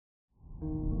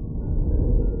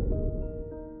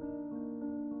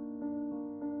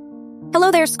Hello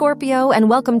there, Scorpio, and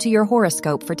welcome to your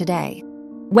horoscope for today,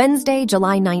 Wednesday,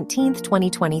 July 19th,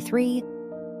 2023.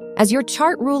 As your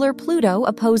chart ruler Pluto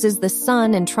opposes the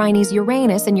Sun and trines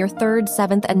Uranus in your 3rd,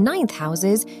 7th, and 9th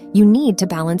houses, you need to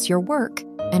balance your work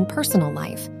and personal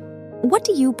life. What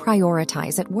do you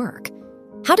prioritize at work?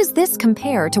 How does this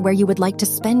compare to where you would like to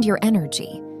spend your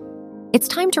energy? It's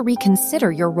time to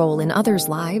reconsider your role in others'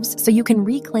 lives so you can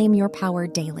reclaim your power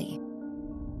daily.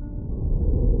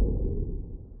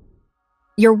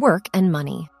 Your work and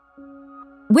money.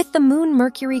 With the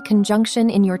Moon-Mercury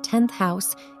conjunction in your 10th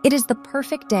house, it is the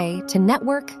perfect day to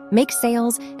network, make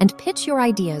sales, and pitch your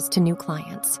ideas to new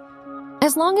clients.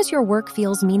 As long as your work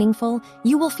feels meaningful,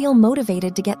 you will feel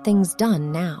motivated to get things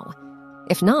done now.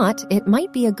 If not, it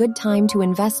might be a good time to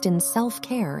invest in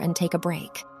self-care and take a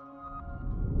break.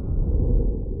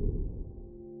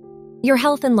 Your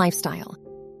health and lifestyle.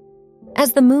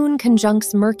 As the Moon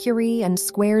conjuncts Mercury and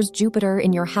squares Jupiter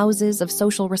in your houses of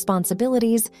social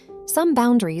responsibilities, some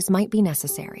boundaries might be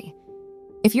necessary.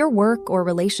 If your work or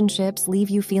relationships leave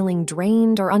you feeling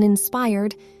drained or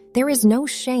uninspired, there is no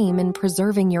shame in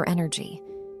preserving your energy.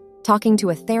 Talking to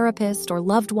a therapist or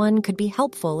loved one could be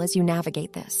helpful as you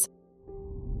navigate this.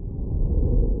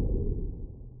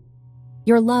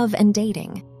 Your love and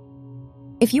dating.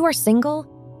 If you are single,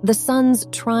 the Sun's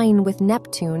trine with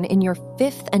Neptune in your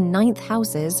 5th and 9th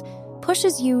houses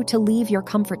pushes you to leave your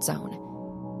comfort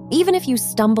zone. Even if you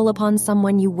stumble upon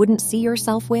someone you wouldn't see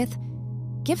yourself with,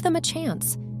 give them a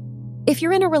chance. If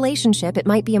you're in a relationship, it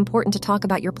might be important to talk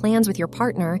about your plans with your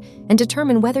partner and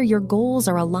determine whether your goals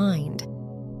are aligned.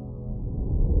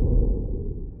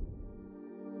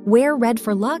 Wear red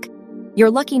for luck. Your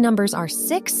lucky numbers are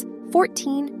 6,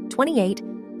 14, 28,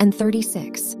 and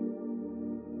 36.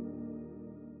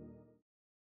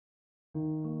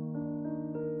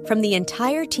 From the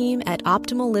entire team at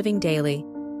Optimal Living Daily,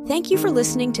 thank you for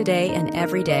listening today and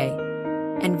every day.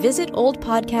 And visit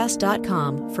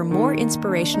oldpodcast.com for more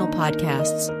inspirational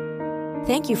podcasts.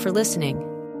 Thank you for listening.